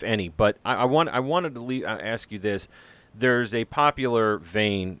 if any. But I wanted to ask you this. There's a popular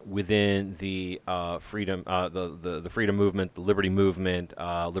vein within the freedom, the freedom movement, the liberty movement,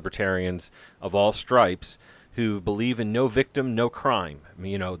 libertarians of all stripes, who believe in no victim, no crime. I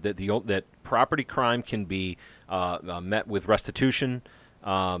mean, that property crime can be met with restitution,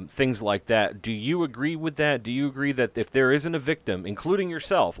 things like that. Do you agree with that? Do you agree that if there isn't a victim, including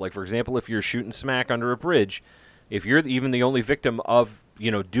yourself, like for example, if you're shooting smack under a bridge, if you're even the only victim of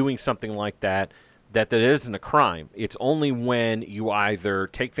doing something like that, that isn't a crime. It's only when you either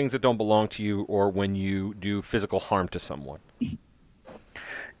take things that don't belong to you or when you do physical harm to someone.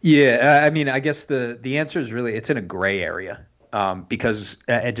 Yeah, I mean, I guess the answer is really it's in a gray area, because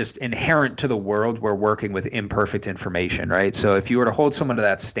just inherent to the world, we're working with imperfect information, right? So if you were to hold someone to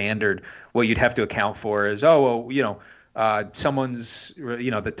that standard, what you'd have to account for is, someone's,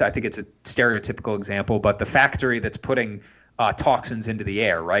 I think it's a stereotypical example, but the factory that's putting toxins into the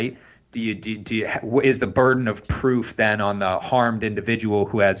air, right? Is the burden of proof then on the harmed individual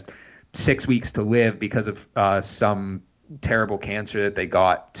who has 6 weeks to live because of some terrible cancer that they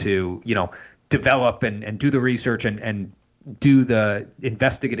got to, develop and do the research and do the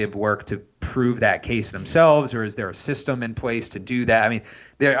investigative work to prove that case themselves, or is there a system in place to do that? I mean,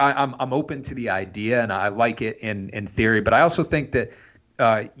 I'm open to the idea and I like it in theory, but I also think that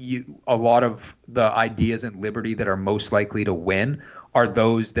a lot of the ideas in liberty that are most likely to win are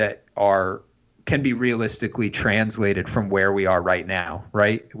those that can be realistically translated from where we are right now,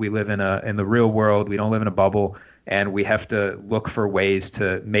 right? We live in the real world. We don't live in a bubble, and we have to look for ways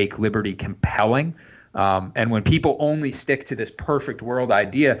to make liberty compelling. And when people only stick to this perfect world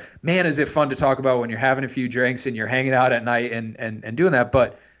idea, man, is it fun to talk about when you're having a few drinks and you're hanging out at night and doing that.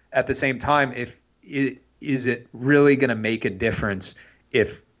 But at the same time, is it really going to make a difference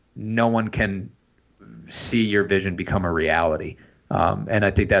if no one can see your vision become a reality? And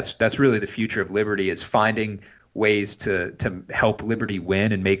I think that's really the future of liberty, is finding ways to help liberty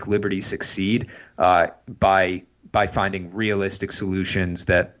win and make liberty succeed by finding realistic solutions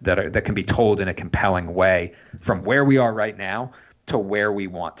that can be told in a compelling way from where we are right now to where we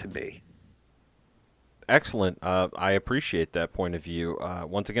want to be. Excellent. I appreciate that point of view.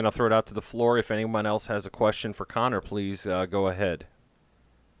 Once again, I'll throw it out to the floor. If anyone else has a question for Connor, please go ahead.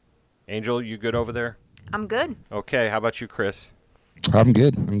 Angel, you good over there? I'm good. Okay. How about you, Chris? I'm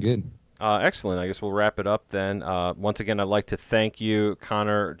good. Excellent. I guess we'll wrap it up then. Once again, I'd like to thank you,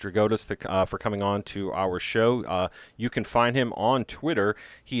 Connor Dragotas, for coming on to our show. You can find him on Twitter.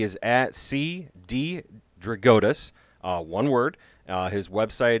 He is at CD Dragotas, one word. His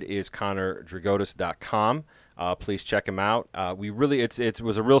website is connordragotas.com. Please check him out. It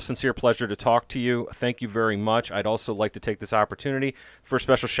was a real sincere pleasure to talk to you. Thank you very much. I'd also like to take this opportunity for a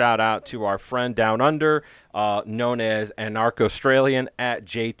special shout out to our friend down under, known as Anarcho-Australian at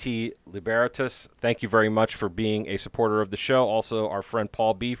JT Liberatus. Thank you very much for being a supporter of the show. Also, our friend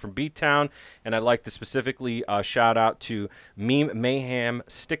Paul B from Beattown. And I'd like to specifically shout out to Meme Mayhem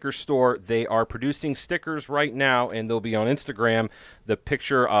Sticker Store. They are producing stickers right now, and they'll be on Instagram. The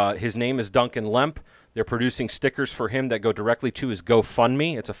picture, his name is Duncan Lemp. They're producing stickers for him that go directly to his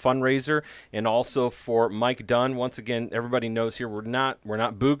GoFundMe. It's a fundraiser. And also for Mike Dunn. Once again, everybody knows here we're not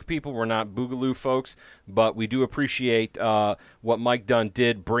Boog people. We're not Boogaloo folks. But we do appreciate what Mike Dunn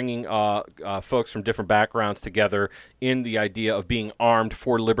did, bringing folks from different backgrounds together in the idea of being armed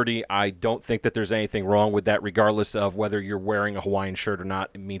for liberty. I don't think that there's anything wrong with that, regardless of whether you're wearing a Hawaiian shirt or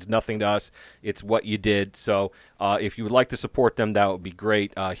not. It means nothing to us. It's what you did. So if you would like to support them, that would be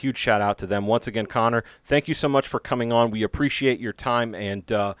great. Huge shout out to them. Once again, Connor, thank you so much for coming on. We appreciate your time, and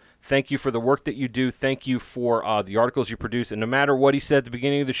thank you for the work that you do. Thank you for the articles you produce. And no matter what he said at the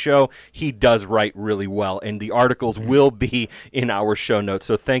beginning of the show, he does write really well, and the articles will be in our show notes.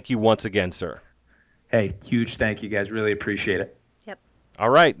 So thank you once again, sir. Hey, huge thank you, guys. Really appreciate it. Yep. All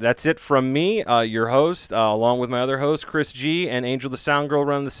right, that's it from me, your host, along with my other host, Chris G, and Angel the Sound Girl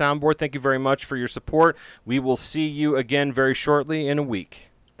running the soundboard. Thank you very much for your support. We will see you again very shortly in a week.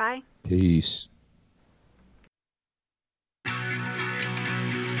 Bye. Peace.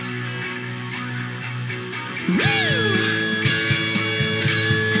 Woo!